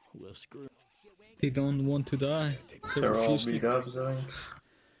 Well, screw. They don't want to die. They're all refuse to. beat ups, I think.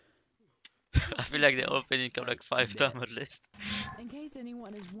 I feel like they're opening up like 5 times at least. In case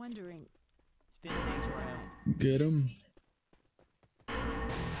anyone is wondering. Spin things around. Get him.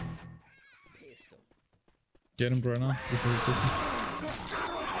 Pistol. Get him, Brenna. Before you cook him.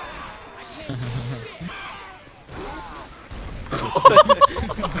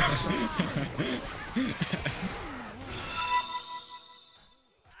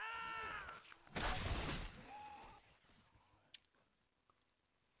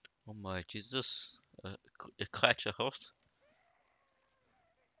 Oh my Jesus. It krijgt je hoofd.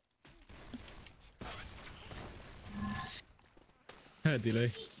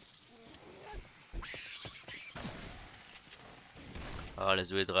 Delay. Ah,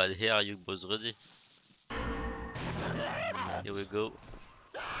 let's wait right here. Are you both ready? Here we go.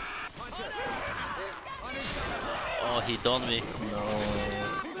 Oh, he done me. No.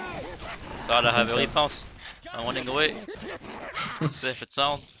 God, I have a repounce. I'm running away. Safe and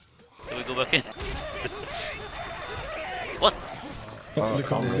sound. Here we go back in. What? Oh,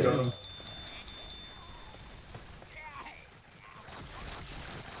 Look on got him.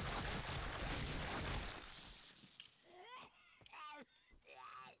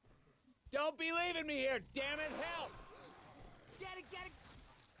 Don't be leaving me here, damn it! Help! Get it, get it!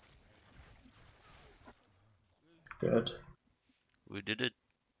 Dead. We did it.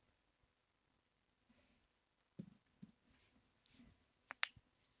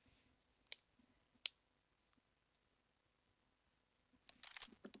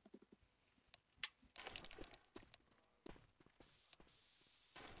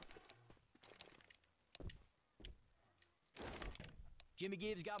 Jimmy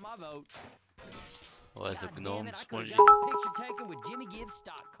Gibbs got my vote. Where's the God damn gnome it, I spongy? could've got a picture taken with Jimmy Gibbs'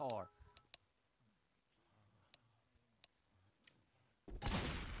 stock car.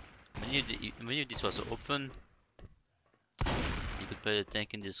 When this was open, you could play the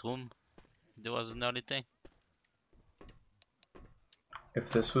tank in this room. There was an early thing.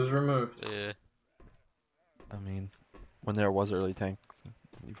 If this was removed. Yeah. I mean, when there was early tank,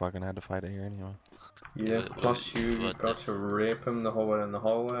 you fucking had to fight it here anyway. Yeah, plus you got to rape him the whole way in the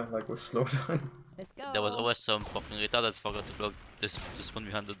hallway, like with slowdown. Let's go. There was always some fucking retard that forgot to block this one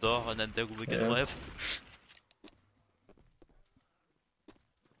behind the door, and then they would get Yeah. wiped.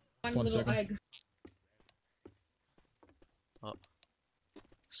 One second. Egg.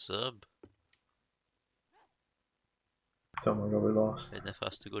 Sub. Oh my god, we lost. They never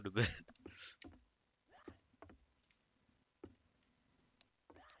has to go to bed.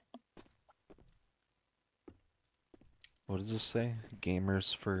 What does this say?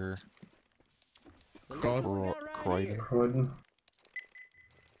 Gamers for God. Croydon. Croydon.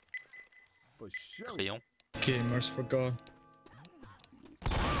 For sure. Crayon. Gamers for God.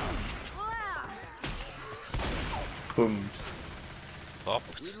 Boomed.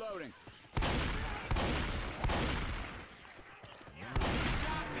 Popped. Reloading.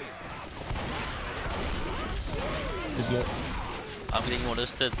 He's low. I'm getting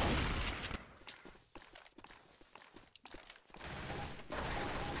molested.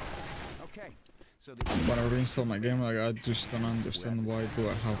 Okay, so the When I reinstall my game, like I just don't understand why do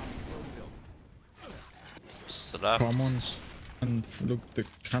I have Slap. commons and look the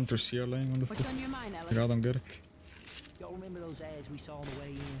counters here laying on the What's floor. on your mind, Alice? Like, I don't get it. Y'all remember those ads we saw on the way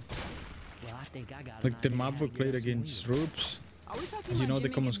in? Well, I think I got an Like the idea map how we to get played us some against wheels. ropes. Are we talking You about know the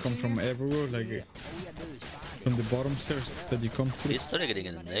Jimmy comments Gibbs come from Jr.? everywhere, like Yeah, all we gotta do is find from it. the bottom stairs that you come through. He's still getting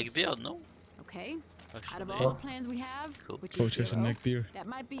a neck beard, no? Okay. Out of Actually, all the plans we have, Cool. which Coach is has a zero, neck beer. that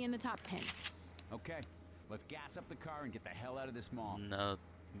might be in the top 10. Okay, let's gas up the car and get the hell out of this mall. no,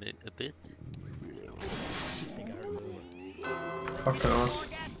 a bit. Fucking us.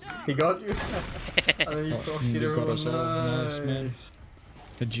 He got you. And then you Oh, proceed you got to us all. Nice, man. nice.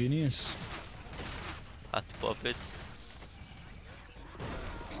 A genius. Had to pop it.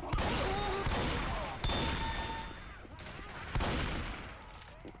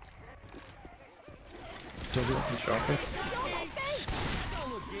 Job it. You shot it.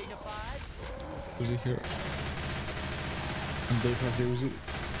 Uzi here. And Dave has the Uzi.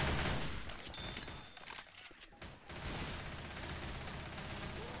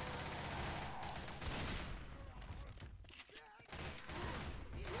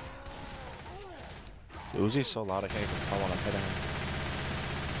 Uzi's so loud I can't even tell when I'm hitting him.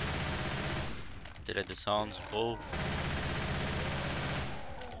 Did it the sounds? Oh,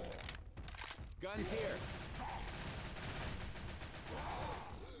 Guns here.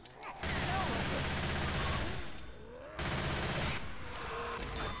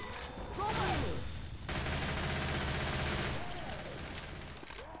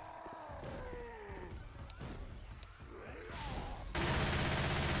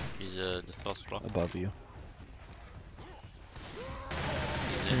 the first floor. Above you.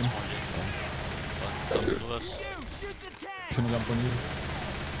 He's in one to us. He's gonna jump on you.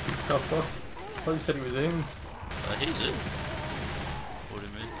 Oh fuck. I thought you said he was in. He's in. What do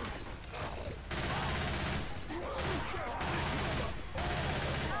you mean?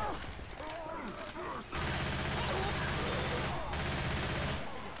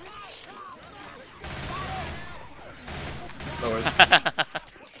 No worries.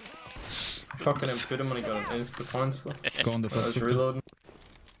 Fucking M2 him when he got an insta punch though. Go on the I top. was reloading.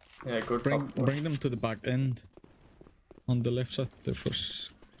 Yeah, good Bring, top floor. bring them to the back end. On the left side, the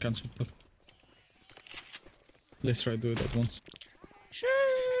first cancel top. Let's try to do it at once.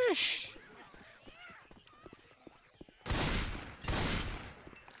 Sheesh.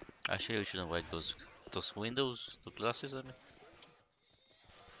 Actually, we shouldn't break those windows, the glasses. I mean,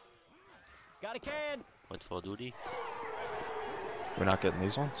 Got a can. what for duty? We're not getting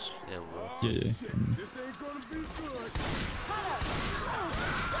these ones? Yeah, well. Yeah, yeah. This ain't gonna be good.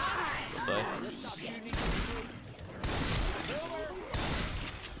 Bye.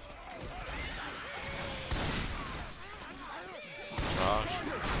 Charge.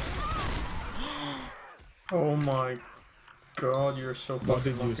 Oh my god, you're so Why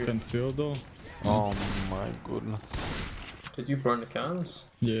fucking did you lucky. stand still though? Oh my goodness. Did you burn the cans?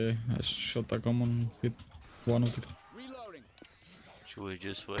 Yeah, I shot that gun and hit one of the. Reloading. Should we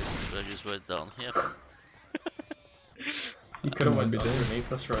just wait? Should I just wait down here? You could have Might went be there.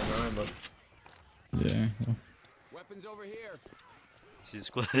 underneath us right now, but Yeah, well, Weapons over here. This is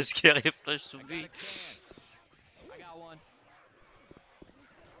quite a scary place to I got be. a can. I got one.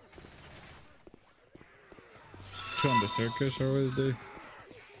 two on the staircase already there.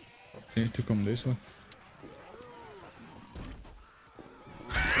 They need to come this way.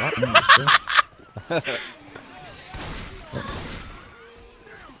 What? I'm not sure.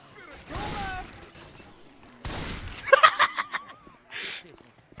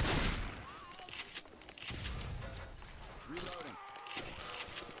 Reloading.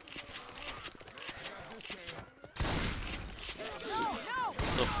 What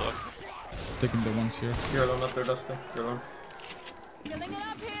the fuck? Taking the ones here. you're alone up there, Dusty. You're alone. Filling it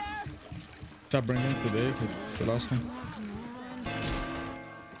up here. Stop bringing today, it's the last one.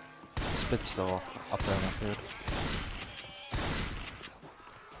 Spit's still up there in that field.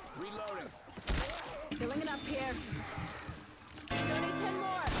 Reloading. Filling it up here. Still need 10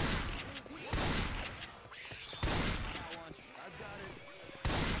 more. Got one. I've got it.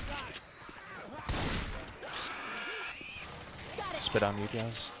 Got it. Spit on you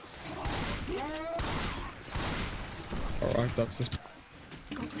guys. Alright, that's the.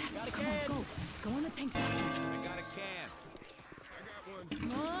 Go faster. Come on, go. Go on the tank faster. I got a can.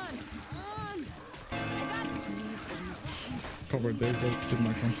 Come on. Come on. I got it. Please, on the tank. Cover there, go to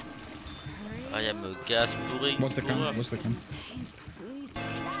my camp. Hurry. I am a gas pouring. What's the camp? What's the camp? Tank, please.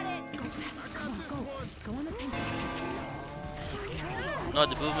 Got it. Go faster. Come on, go. Go on the tank faster. No,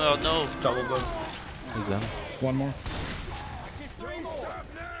 the boomer, no. Double blood. He's in. One more.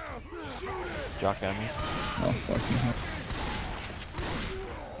 Jock at me. Oh, fucking hell.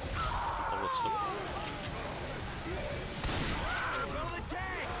 Oh, what's up?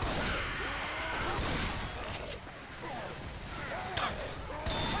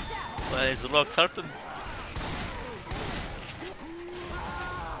 Why is the locked? Help him.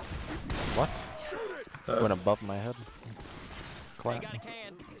 What? Dead. Went above my head. Clap. Got a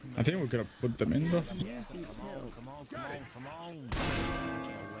can. I think we could have put them in though. Use these pills. Come on, come on, come on.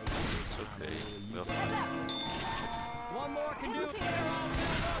 It's okay. Well, One more can do it.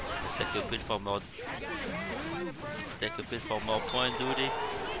 let's take a bit for more. Take a bit for more point duty.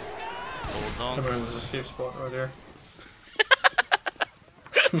 Hold on. Everyone, there's a safe spot right here.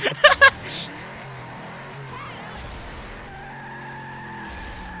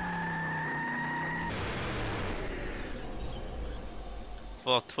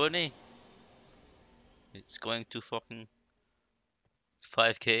 For 20. It's going to fucking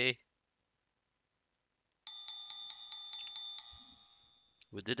 5k.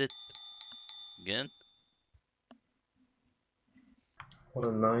 We did it. Again. What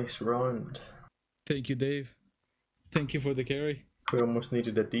a nice round. Thank you, Dave. Thank you for the carry. We almost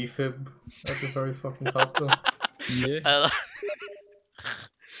needed a defib at the very fucking top though. Yeah.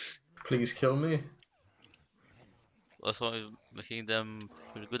 Please kill me. Also making them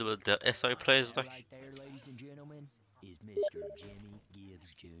feel good about their SI plays. Like, Right there, ladies and gentlemen, is Mr. Jimmy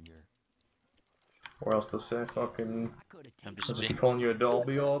Gibbs Jr. Or else they'll say fucking. I could have I'm taken I'll just just be being, calling you a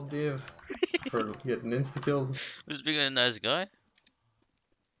Dolby Orb, Dave. For getting insta killed. just being a nice guy.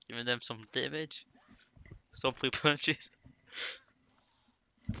 Giving them some damage. Some free punches.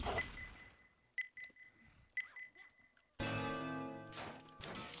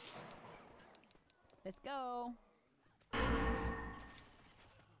 Let's go.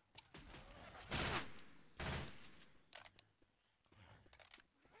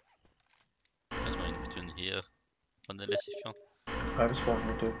 There's one in between here. On the list if you want. I have a spawn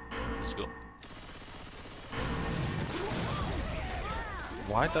here too. Let's go.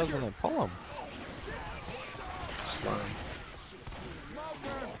 Why doesn't it pull him? Slime.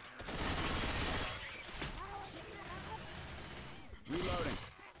 Reloading.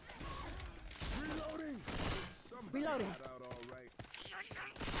 Reloading.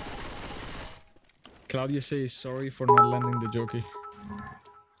 Claudia says sorry for not landing the jockey.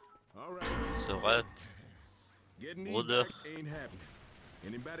 All right. So right. Getting these Order. back ain't happening.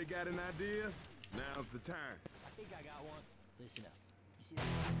 Anybody got an idea? Now's the time. I think I got one. Listen up. You see that?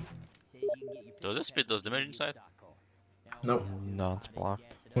 It says you can get your Does this spit those damage inside? Nope. No, it's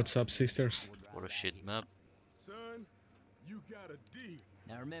blocked. What's up, sisters? What a shit map. Son, you got a deal.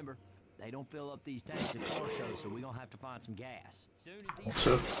 Now remember, they don't fill up these tanks at car shows, so we're gonna have to find some gas. Soon as these What's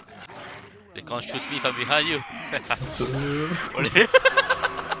up? They can't shoot me if I'm behind you. What's up?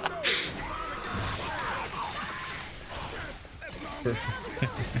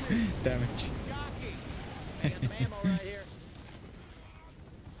 Damage. I got some ammo right here.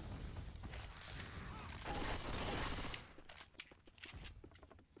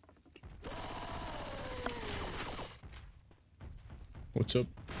 What's up?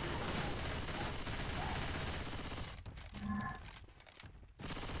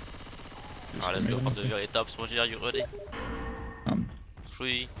 Let's go from the very top. Spongy, are you ready?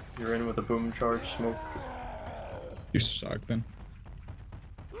 3. You're in with a boom charge smoke. You suck then.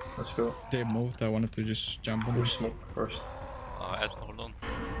 Let's go. They moved, I wanted to just jump on them. Push smoke first. Alright, hold on.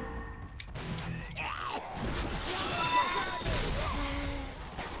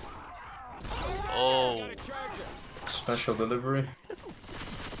 Oh, Special delivery.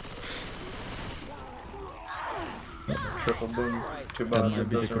 Triple boom. Too That bad might it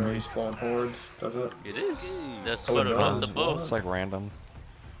be the doesn't really grenade. spawn horde, does it? it is. That's Oh, what it around the does. boat. It's like random.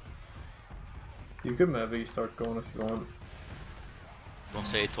 You could maybe start going if you want. Don't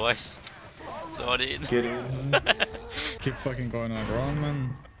say it twice. Sorry. Get in. Keep fucking going on wrong,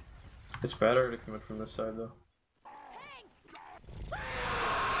 man. It's better to come in from this side though.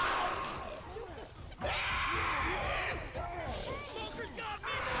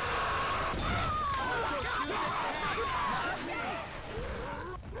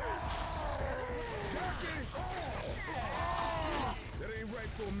 That ain't right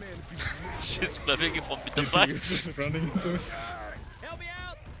for a man to be. She's clapping from the back. You're just running into me. Help me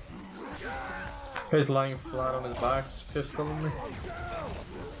out. He's lying flat on his back, just pistoling me.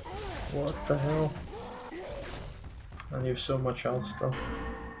 What the hell? And you have so much else though.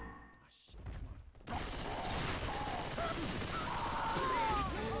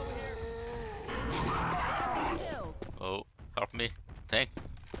 Kills. Oh, help me. Tank.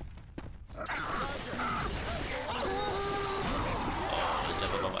 Oh,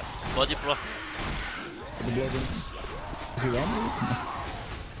 never mind. Body block. The blood in. Is he down?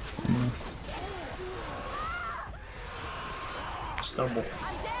 Stumble.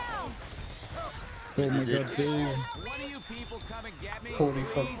 Oh my god, Dave. One of you people come and get me. Holy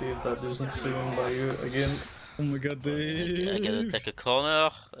fuck, Dave, that doesn't seen by you again. Oh my god, I Dave. gotta take a corner,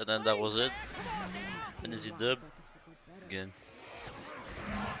 and then that was it. Then is he dub again.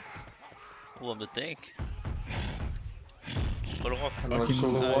 Oh, I'm the tank. What a rock. Another Fucking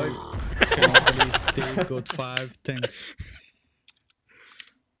solo wipe. I cannot believe Dave got 5 tanks.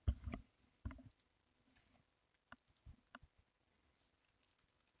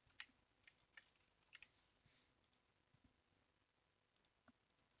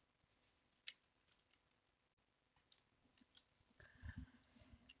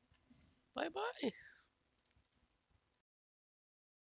 Bye bye.